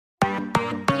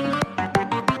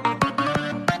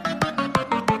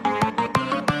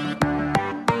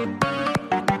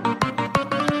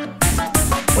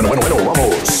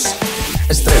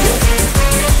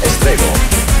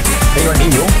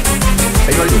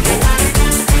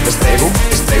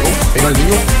al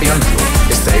niño, pego al niño.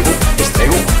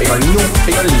 Estrego, pego al niño,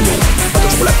 pego al niño.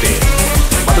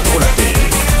 Mato chocolate,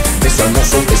 beso al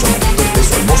mozo, beso al mojito,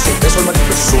 beso al mozo, beso al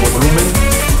marito. Subo el volumen,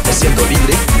 me siento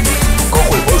libre.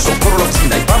 Cojo el bolso, corro a la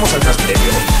oficina y vamos al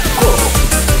Transmilenio. Corro,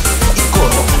 y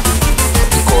corro,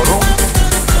 y corro,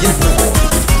 y empujo.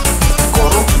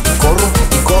 Corro, y corro,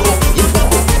 y corro, y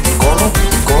empujo. Corro,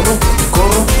 y corro, y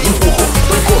corro, y empujo.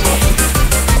 Doy codo,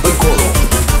 doy codo,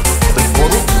 doy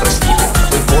codo, respiro,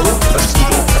 doy codo,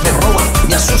 respiro. Me roban,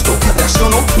 me asusto,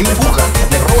 reacciono y me empujan.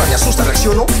 Me roban, me asusta,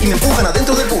 reacciono y me empujan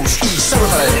adentro del bus. Y salgo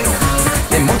al paradero,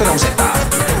 me monto en la buseta.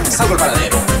 Salgo al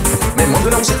paradero, me monto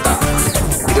en la buseta.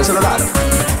 Cuido el celular,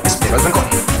 espero el trancón.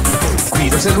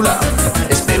 Cuido el celular,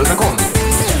 espero el trancón.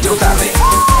 Llego tarde,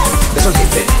 beso al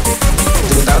jefe.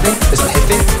 Llego tarde, beso al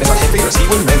jefe y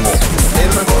recibo el memo. El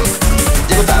trancón.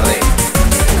 Llego tarde,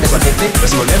 beso al jefe,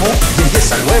 recibo el memo y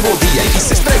empieza el nuevo día. Y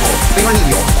dice estrego, pego al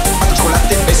niño, mato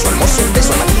chocolate, beso al mozo,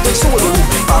 beso al marito y subo el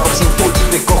volumen. Paro, me siento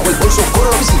libre, cojo el bolso, corro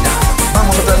a la oficina.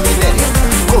 Vamos a Transmilenio,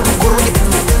 corro, corro y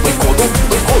empujo.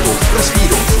 Doy codo,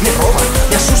 respiro, me roban,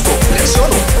 me asusto,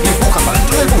 reacciono, me empujan para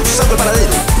dentro del bus, salgo al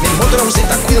paradero, me monto en la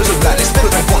buseta, cuido el celular, espero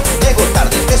el trancón, llego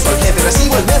tarde, beso al jefe,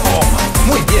 recibo el memo.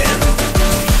 Muy bien.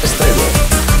 Estrego,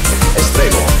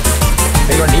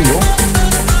 pego al niño,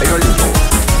 pego al niño.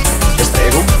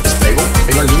 Estrego,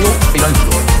 pego al niño, pego al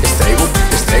niño.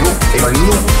 Estrego, pego al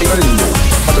niño, pego al niño.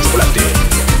 Mato chocolate,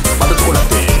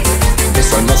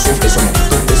 beso al mozo, beso al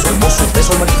mojito, beso al mozo,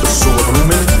 beso al marito. Subo el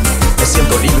volumen, me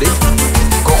siento libre.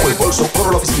 Cojo el bolso, corro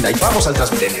a la oficina y vamos al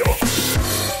Transmilenio.